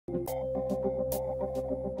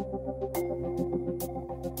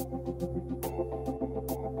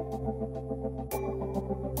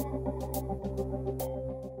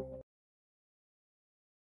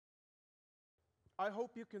I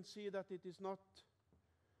hope you can see that it is not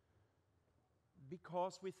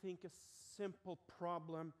because we think a simple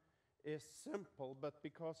problem is simple, but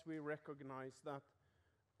because we recognize that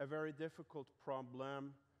a very difficult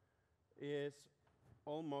problem is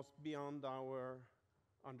almost beyond our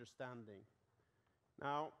understanding.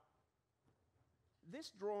 Now,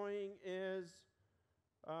 this drawing is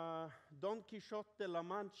Don Quixote de la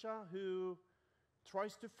Mancha, who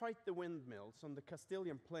tries to fight the windmills on the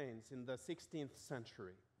Castilian plains in the 16th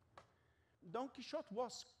century. Don Quixote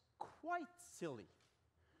was quite silly.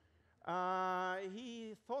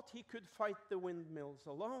 He thought he could fight the windmills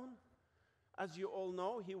alone. As you all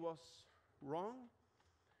know, he was wrong.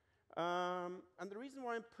 And the reason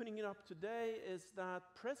why I'm putting it up today is that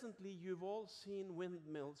presently you've all seen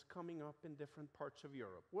windmills coming up in different parts of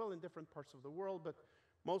Europe. Well, in different parts of the world, but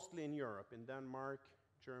mostly in Europe, in Denmark,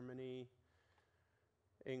 Germany,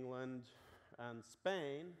 England, and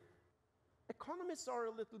Spain. Economists are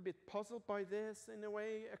a little bit puzzled by this. In a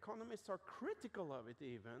way, economists are critical of it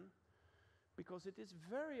even, because it is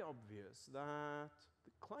very obvious that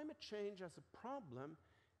the climate change as a problem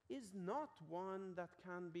is not one that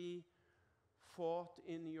can be fought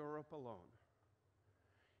in Europe alone.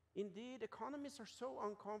 Indeed, economists are so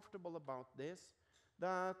uncomfortable about this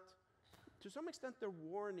that to some extent they're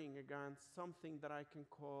warning against something that I can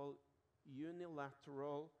call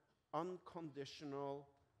unilateral, unconditional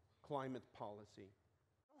climate policy.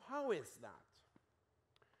 How is that?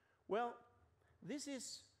 Well, this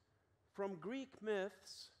is from Greek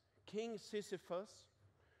myths, King Sisyphus,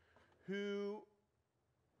 who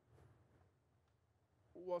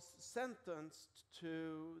was sentenced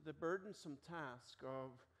to the burdensome task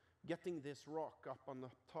of getting this rock up on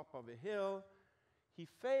the top of a hill. He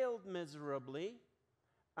failed miserably,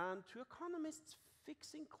 and to economists,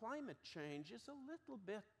 fixing climate change is a little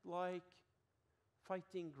bit like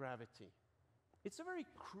fighting gravity. It's a very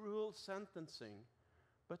cruel sentencing,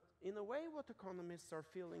 but in a way what economists are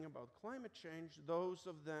feeling about climate change, those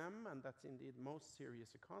of them, and that's indeed most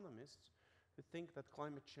serious economists, who think that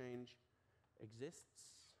climate change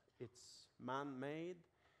exists, it's man-made,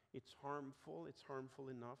 it's harmful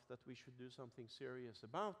enough that we should do something serious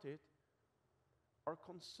about it, are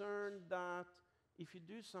concerned that if you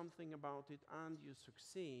do something about it and you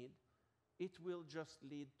succeed, it will just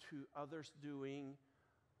lead to others doing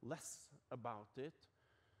less about it.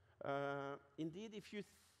 Indeed, if you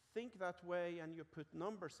think that way and you put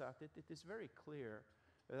numbers at it, it is very clear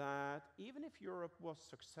that even if Europe was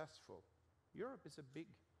successful, Europe is a big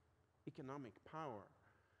economic power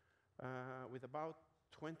with about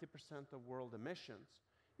 20% of world emissions.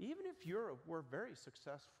 Even if Europe were very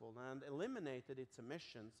successful and eliminated its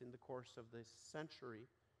emissions in the course of this century,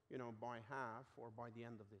 by half or by the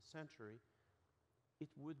end of this century, it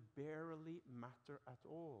would barely matter at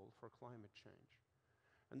all for climate change.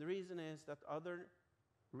 And the reason is that other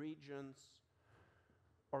regions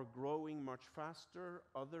are growing much faster,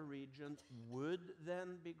 other regions would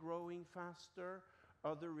then be growing faster,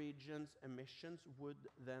 other regions' emissions would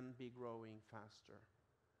then be growing faster.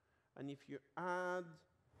 And if you add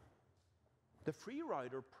the free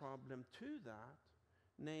rider problem to that,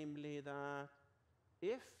 namely that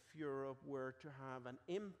if Europe were to have an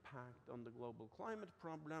impact on the global climate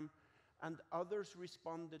problem and others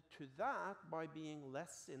responded to that by being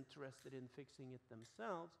less interested in fixing it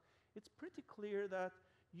themselves, it's pretty clear that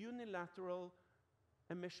unilateral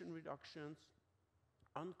emission reductions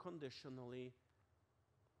unconditionally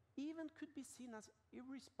even could be seen as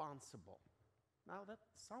irresponsible. Now that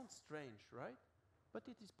sounds strange, right? But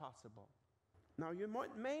it is possible. Now you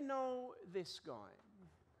may know this guy.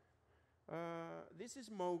 This is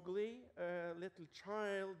Mowgli, a little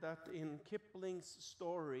child that in Kipling's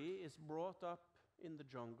story is brought up in the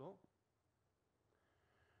jungle.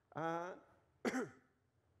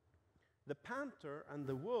 The panther and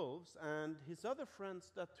the wolves and his other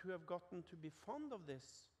friends who have gotten to be fond of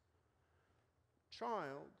this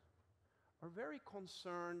child are very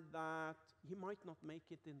concerned that he might not make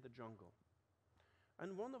it in the jungle.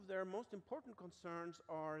 And one of their most important concerns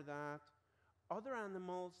are that other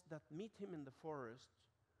animals that meet him in the forest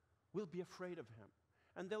will be afraid of him.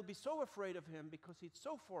 And they'll be so afraid of him because he's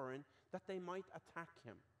so foreign that they might attack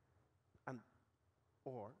him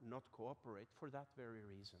or not cooperate for that very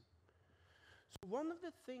reason. So one of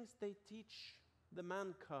the things they teach the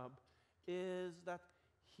man cub is that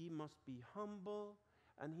he must be humble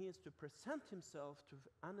and he is to present himself to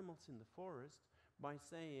animals in the forest by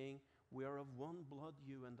saying, "We are of one blood,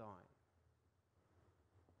 you and I."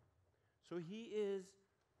 So he is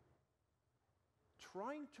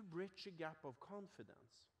trying to bridge a gap of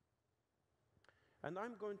confidence. And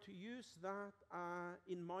I'm going to use that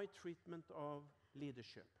in my treatment of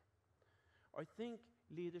leadership. I think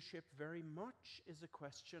leadership very much is a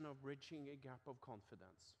question of bridging a gap of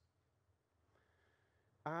confidence.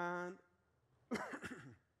 And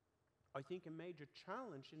I think a major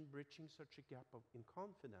challenge in bridging such a gap in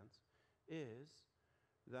confidence is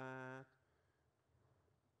that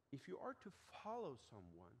if you are to follow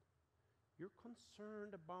someone, you're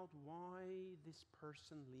concerned about why this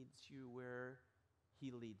person leads you where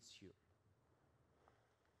he leads you.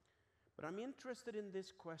 But I'm interested in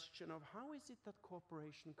this question of how is it that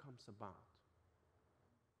cooperation comes about?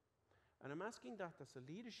 And I'm asking that as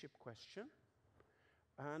a leadership question.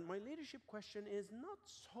 And my leadership question is not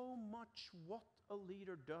so much what a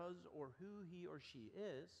leader does or who he or she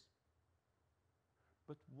is,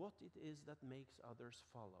 but what it is that makes others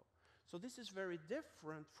follow. So this is very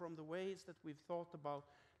different from the ways that we've thought about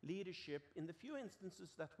leadership in the few instances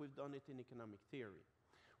that we've done it in economic theory.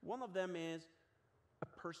 One of them is a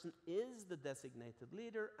person is the designated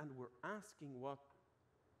leader, and we're asking what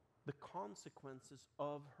the consequences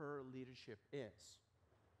of her leadership is.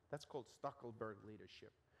 That's called Stackelberg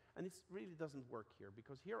leadership. And it really doesn't work here,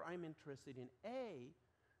 because here I'm interested in A,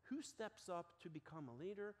 who steps up to become a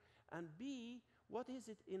leader, and B, what is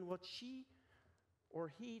it in what she or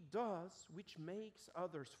he does which makes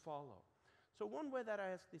others follow. So one way that I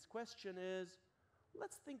ask this question is,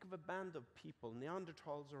 let's think of a band of people,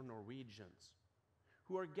 Neanderthals or Norwegians,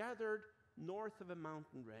 who are gathered north of a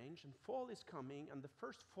mountain range, and fall is coming, and the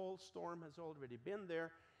first fall storm has already been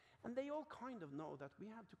there, and they all kind of know that we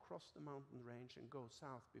have to cross the mountain range and go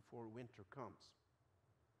south before winter comes.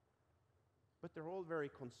 But they're all very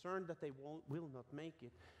concerned that they will not make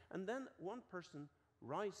it. And then one person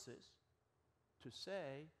rises to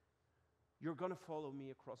say, you're going to follow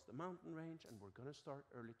me across the mountain range, and we're going to start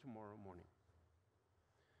early tomorrow morning.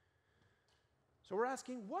 So we're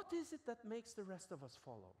asking, what is it that makes the rest of us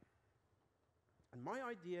follow? And my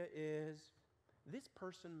idea is, this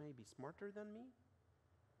person may be smarter than me,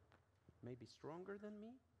 maybe stronger than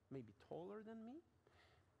me, maybe taller than me,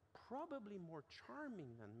 probably more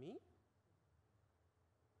charming than me,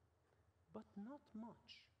 but not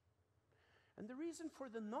much. And the reason for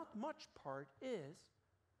the not much part is,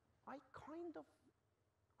 I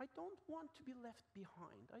don't want to be left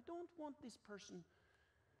behind. I don't want this person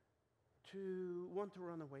to want to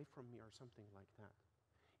run away from me or something like that.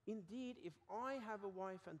 Indeed, if I have a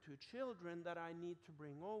wife and 2 children that I need to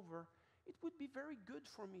bring over, it would be very good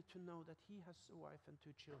for me to know that he has a wife and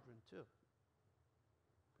 2 children too.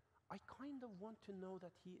 I kind of want to know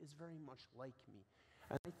that he is very much like me.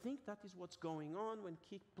 And I think that is what's going on when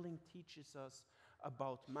Kipling teaches us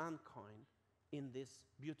about mankind in this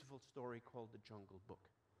beautiful story called The Jungle Book.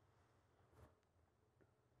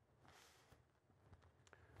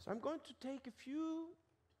 So I'm going to take a few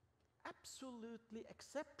absolutely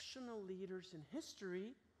exceptional leaders in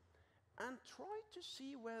history and try to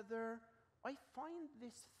see whether I find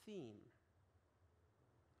this theme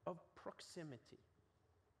of proximity,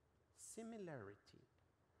 similarity,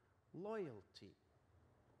 loyalty,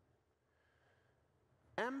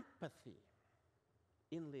 empathy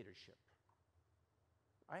in leadership.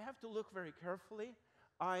 I have to look very carefully.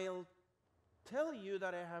 I'll tell you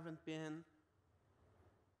that I haven't been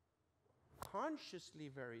consciously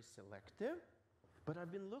very selective, but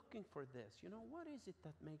I've been looking for this. You know, what is it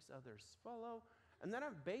that makes others follow? And then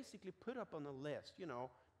I've basically put up on a list, you know,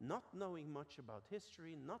 not knowing much about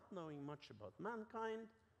history, not knowing much about mankind,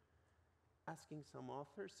 asking some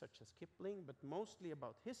authors such as Kipling, but mostly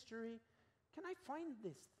about history. Can I find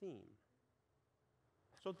this theme?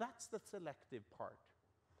 So that's the selective part.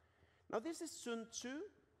 Now this is Sun Tzu,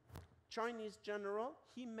 Chinese general.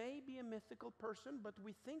 He may be a mythical person, but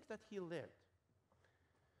we think that he lived.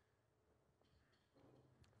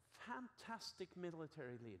 Fantastic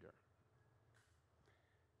military leader.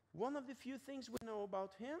 One of the few things we know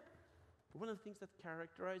about him, one of the things that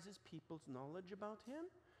characterizes people's knowledge about him,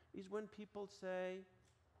 is when people say,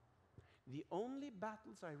 the only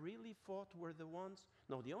battles I really fought were the ones,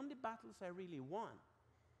 no, the only battles I really won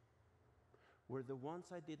were the ones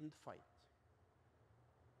I didn't fight.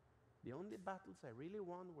 The only battles I really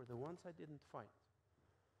won were the ones I didn't fight.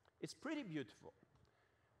 It's pretty beautiful.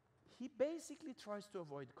 He basically tries to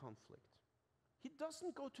avoid conflict. He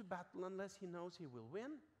doesn't go to battle unless he knows he will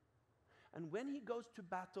win. And when he goes to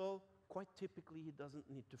battle, quite typically he doesn't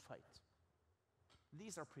need to fight.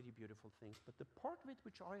 These are pretty beautiful things. But the part of it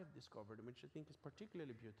which I have discovered, and which I think is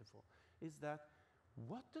particularly beautiful, is that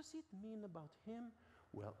what does it mean about him?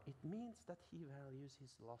 Well, it means that he values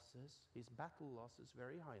his losses, his battle losses,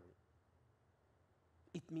 very highly.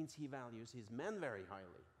 It means he values his men very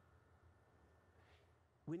highly.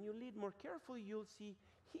 When you read more carefully, you'll see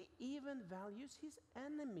He even values his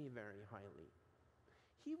enemy very highly.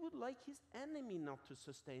 He would like his enemy not to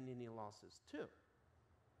sustain any losses too.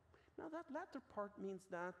 Now that latter part means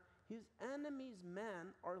that his enemy's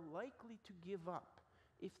men are likely to give up,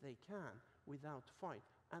 if they can, without fight,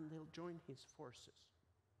 and they'll join his forces.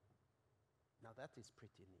 Now that is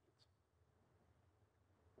pretty neat.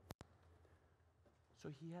 So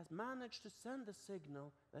he has managed to send a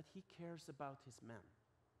signal that he cares about his men.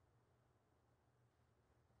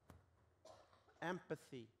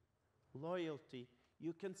 Empathy, loyalty.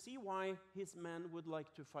 You can see why his men would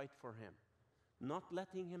like to fight for him, not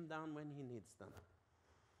letting him down when he needs them.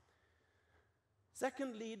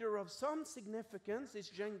 Second leader of some significance is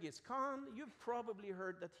Genghis Khan. You've probably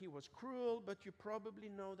heard that he was cruel, but you probably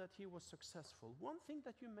know that he was successful. One thing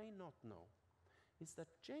that you may not know is that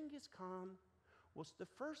Genghis Khan was the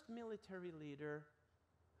first military leader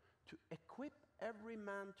to equip every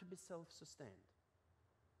man to be self-sustained.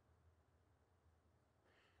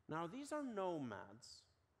 Now, these are nomads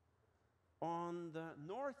on the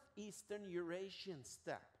northeastern Eurasian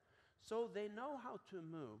steppe, so they know how to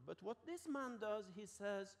move. But what this man does, he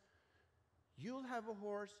says, you'll have a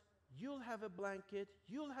horse, you'll have a blanket,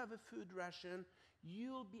 you'll have a food ration,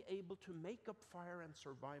 you'll be able to make up fire and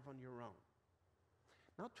survive on your own.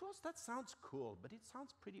 Now, to us, that sounds cool, but it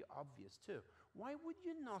sounds pretty obvious, too. Why would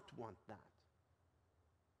you not want that?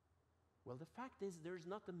 Well, the fact is, there's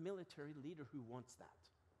not a military leader who wants that,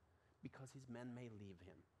 because his men may leave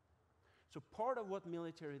him. So part of what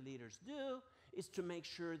military leaders do is to make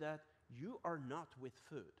sure that you are not with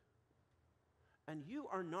food, and you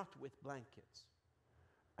are not with blankets,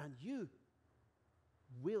 and you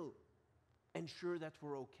will ensure that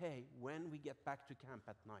we're okay when we get back to camp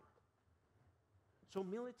at night. So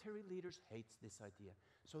military leaders hates this idea.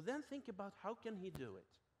 So then think about how can he do it?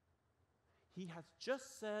 He has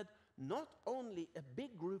just said, not only a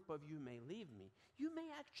big group of you may leave me, you may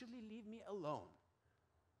actually leave me alone.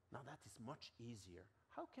 Now that is much easier.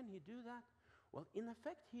 How can he do that? Well, in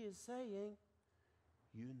effect, he is saying,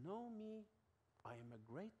 you know me, I am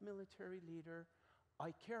a great military leader,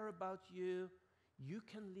 I care about you, you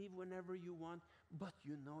can leave whenever you want, but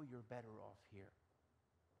you know you're better off here.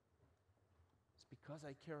 It's because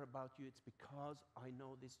I care about you, it's because I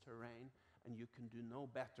know this terrain, and you can do no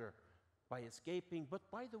better by escaping. But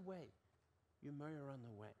by the way, you may run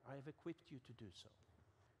away. I have equipped you to do so.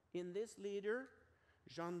 In this leader,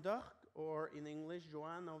 Jeanne d'Arc, or in English,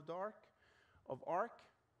 Joan of Arc,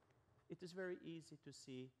 it is very easy to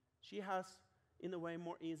see. She has, in a way,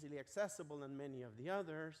 more easily accessible than many of the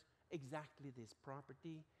others, exactly this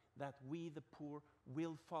property, that we, the poor,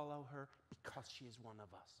 will follow her because she is one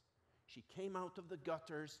of us. She came out of the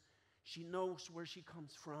gutters, she knows where she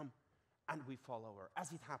comes from, and we follow her,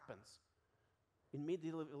 as it happens. In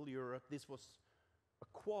medieval Europe, this was a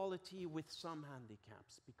quality with some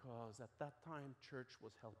handicaps, because at that time, church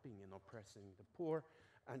was helping in oppressing the poor,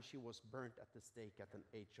 and she was burnt at the stake at an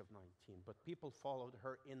age of 19. But people followed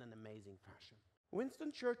her in an amazing fashion.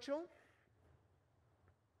 Winston Churchill,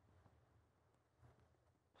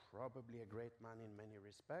 probably a great man in many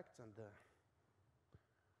respects, and a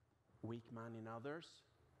weak man in others.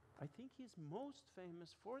 I think he's most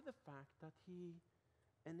famous for the fact that he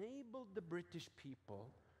enabled the British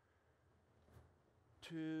people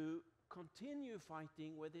to continue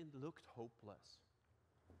fighting when it looked hopeless,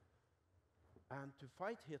 and to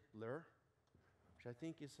fight Hitler, which I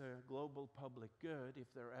think is a global public good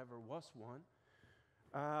if there ever was one.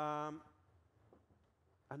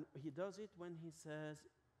 And he does it when he says,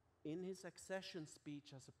 in his accession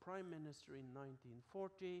speech as a prime minister in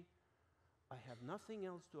 1940, I have nothing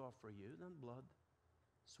else to offer you than blood,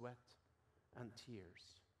 sweat, and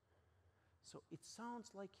tears. So it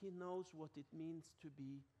sounds like he knows what it means to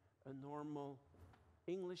be a normal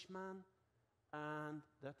Englishman, and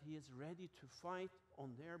that he is ready to fight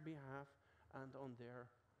on their behalf and on their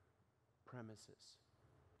premises.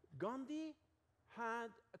 Gandhi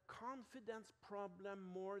had a confidence problem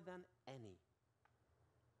more than any.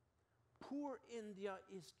 Poor India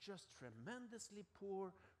is just tremendously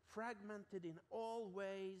poor, fragmented in all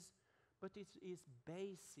ways, but it is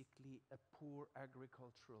basically a poor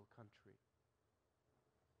agricultural country.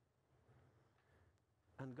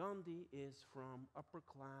 And Gandhi is from upper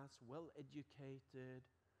class, well educated.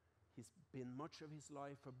 He's been much of his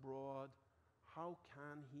life abroad. How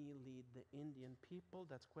can he lead the Indian people?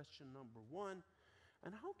 That's question number one.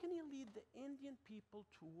 And how can he lead the Indian people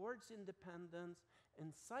towards independence,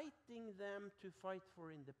 inciting them to fight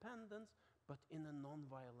for independence, but in a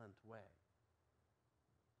non-violent way?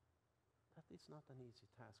 That is not an easy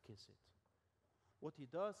task, is it? What he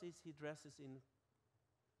does is he dresses in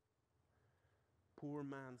poor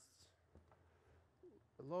man's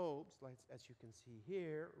lobes, like as you can see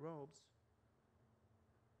here, robes.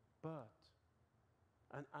 But,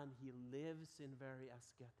 and he lives in very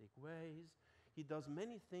ascetic ways. He does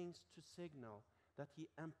many things to signal that he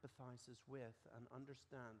empathizes with and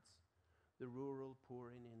understands the rural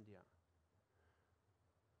poor in India.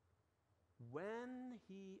 When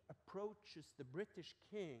he approaches the British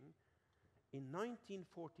king in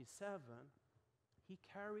 1947, he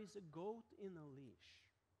carries a goat in a leash.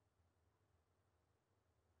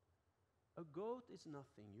 A goat is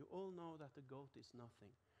nothing. You all know that a goat is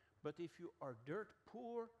nothing. But if you are dirt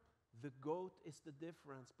poor, the goat is the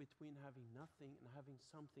difference between having nothing and having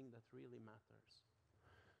something that really matters.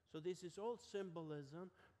 So this is all symbolism,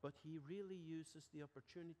 but he really uses the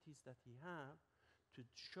opportunities that he has to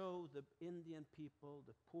show the Indian people,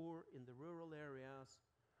 the poor in the rural areas,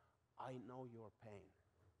 I know your pain.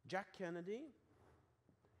 Jack Kennedy,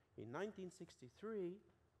 in 1963,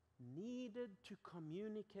 needed to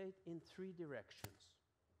communicate in 3 directions.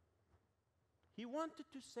 He wanted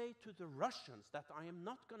to say to the Russians that I am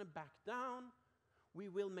not going to back down. We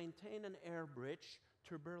will maintain an air bridge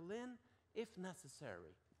to Berlin if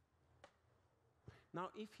necessary. Now,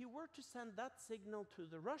 if he were to send that signal to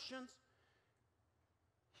the Russians,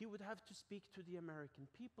 he would have to speak to the American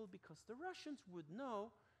people, because the Russians would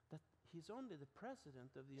know that he's only the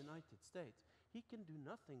president of the United States. He can do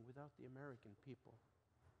nothing without the American people.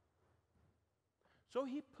 So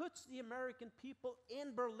he puts the American people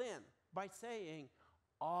in Berlin by saying,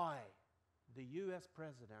 I, the US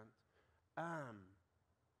president, am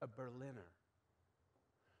a Berliner.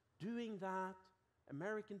 Doing that,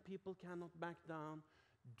 American people cannot back down.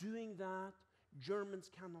 Doing that, Germans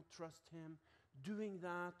cannot trust him. Doing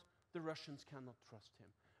that, the Russians cannot trust him.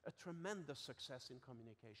 A tremendous success in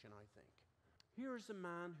communication, I think. Here's a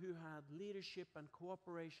man who had leadership and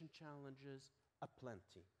cooperation challenges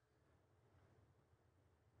aplenty.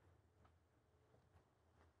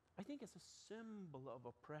 I think as a symbol of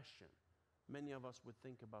oppression, many of us would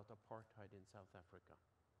think about apartheid in South Africa.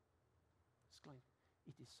 It's like,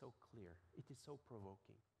 it is so clear, it is so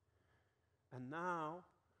provoking. And now,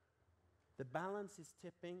 the balance is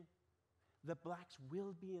tipping, the blacks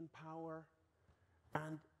will be in power,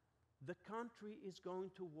 and the country is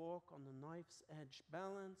going to walk on the knife's edge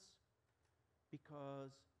balance,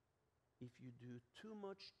 because if you do too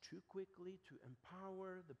much too quickly to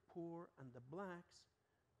empower the poor and the blacks,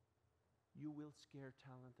 you will scare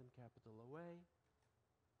talent and capital away.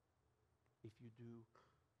 If you do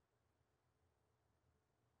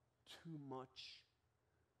too much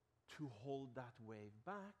to hold that wave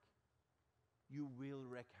back, you will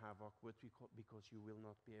wreak havoc because you will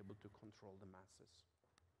not be able to control the masses.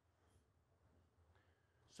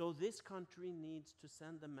 So this country needs to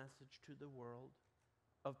send a message to the world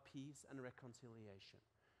of peace and reconciliation.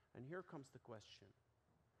 And here comes the question.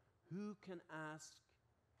 Who can ask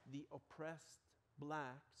the oppressed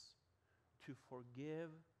blacks to forgive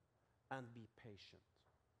and be patient?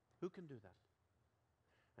 Who can do that?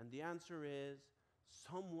 And the answer is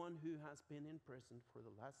someone who has been in prison for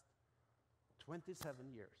the last 27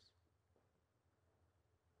 years.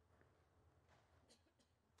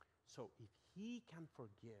 So if he can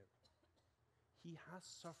forgive, he has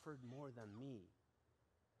suffered more than me,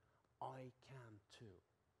 I can too.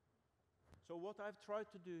 So what I've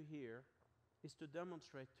tried to do here is to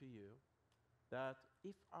demonstrate to you that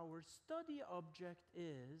if our study object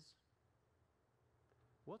is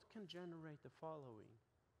what can generate the following,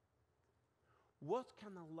 what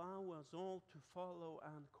can allow us all to follow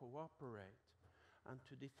and cooperate, and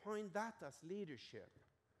to define that as leadership,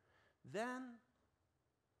 then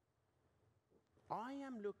I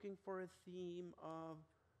am looking for a theme of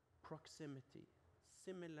proximity,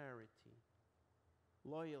 similarity,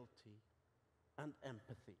 loyalty, and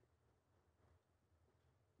empathy.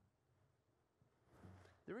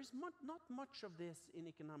 There is not much of this in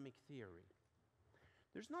economic theory.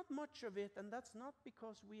 There's not much of it, and that's not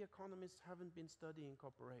because we economists haven't been studying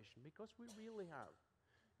cooperation, because we really have.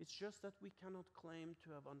 It's just that we cannot claim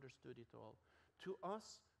to have understood it all. To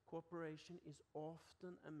us, cooperation is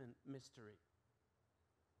often a mystery.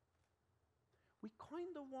 We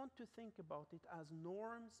kind of want to think about it as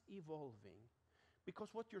norms evolving, because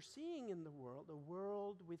what you're seeing in the world, a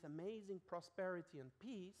world with amazing prosperity and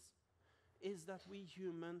peace, is that we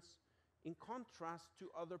humans, in contrast to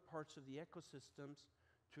other parts of the ecosystems,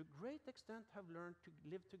 to a great extent have learned to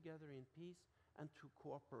live together in peace and to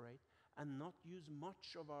cooperate and not use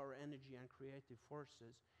much of our energy and creative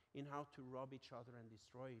forces in how to rob each other and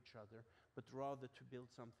destroy each other, but rather to build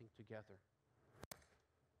something together.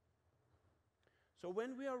 So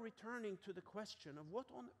when we are returning to the question of what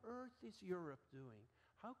on earth is Europe doing,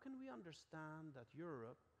 how can we understand that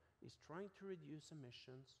Europe is trying to reduce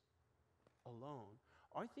emissions alone?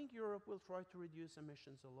 I think Europe will try to reduce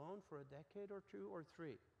emissions alone for a decade or 2 or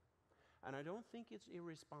 3. And I don't think it's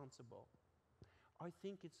irresponsible. I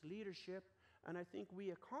think it's leadership, and I think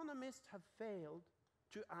we economists have failed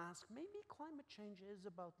to ask, maybe climate change is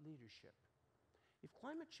about leadership. If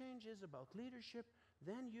climate change is about leadership,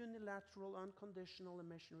 then unilateral, unconditional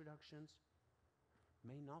emission reductions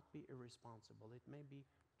may not be irresponsible. It may be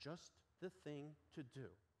just the thing to do.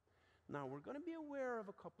 Now, we're going to be aware of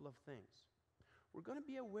a couple of things. We're going to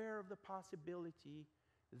be aware of the possibility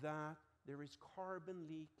that there is carbon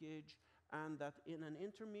leakage, and that in an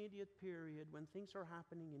intermediate period when things are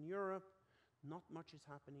happening in Europe, not much is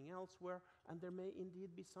happening elsewhere, and there may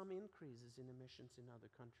indeed be some increases in emissions in other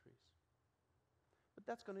countries. But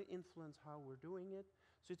that's going to influence how we're doing it.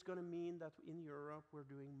 So it's going to mean that in Europe we're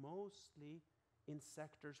doing mostly in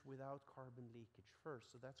sectors without carbon leakage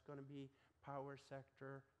first. So that's going to be power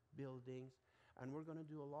sector, buildings, and we're going to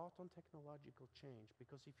do a lot on technological change,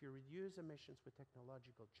 because if you reduce emissions with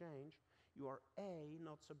technological change, you are A,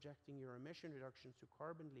 not subjecting your emission reductions to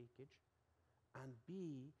carbon leakage, and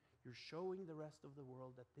B, you're showing the rest of the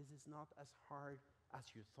world that this is not as hard as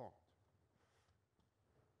you thought.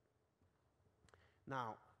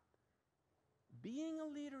 Now, being a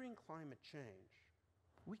leader in climate change,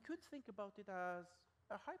 we could think about it as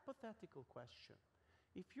a hypothetical question.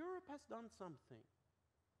 If Europe has done something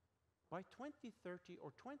by 2030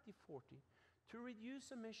 or 2040 to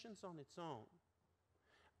reduce emissions on its own,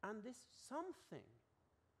 and this something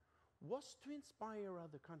was to inspire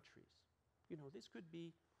other countries, you know, this could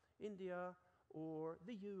be India or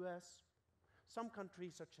the US, some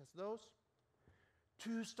countries such as those,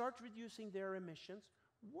 to start reducing their emissions,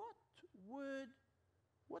 what would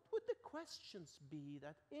the questions be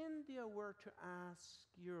that India were to ask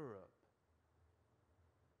Europe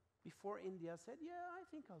before India said, yeah, I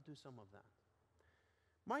think I'll do some of that?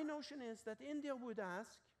 My notion is that India would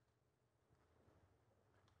ask,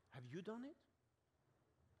 have you done it?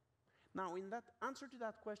 Now, in that answer to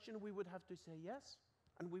that question, we would have to say yes,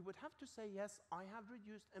 and we would have to say, yes, I have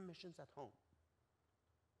reduced emissions at home.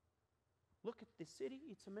 Look at this city,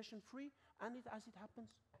 it's emission-free, and as it happens,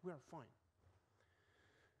 we are fine.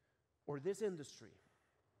 Or this industry.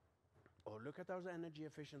 Or look at our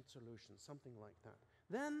energy-efficient solutions, something like that.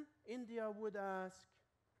 Then India would ask,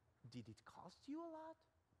 did it cost you a lot?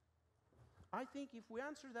 I think if we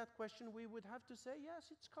answer that question, we would have to say,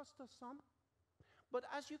 yes, it's cost us some. But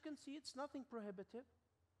as you can see, it's nothing prohibitive.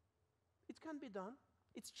 It can be done.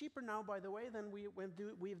 It's cheaper now, by the way, than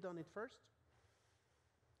we've done it first.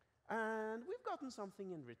 And we've gotten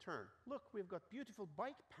something in return. Look, we've got beautiful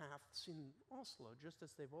bike paths in Oslo, just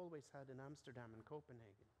as they've always had in Amsterdam and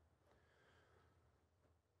Copenhagen.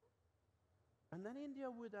 And then India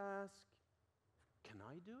would ask, can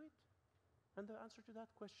I do it? And the answer to that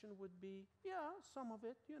question would be, yeah, some of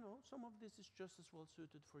it, you know, some of this is just as well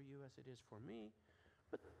suited for you as it is for me.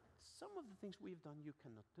 But some of the things we've done you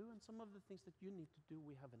cannot do, and some of the things that you need to do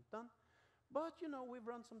we haven't done. But, you know, we've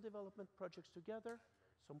run some development projects together,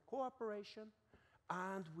 some cooperation,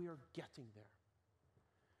 and we are getting there.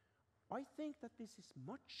 I think that this is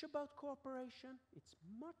much about cooperation. It's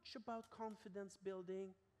much about confidence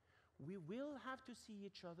building. We will have to see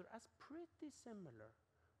each other as pretty similar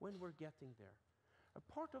when we're getting there. A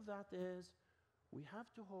part of that is we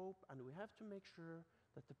have to hope and we have to make sure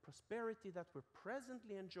that the prosperity that we're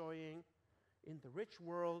presently enjoying in the rich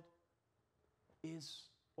world is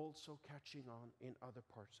also catching on in other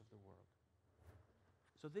parts of the world.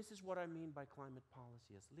 So this is what I mean by climate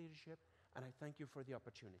policy as leadership, and I thank you for the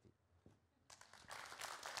opportunity.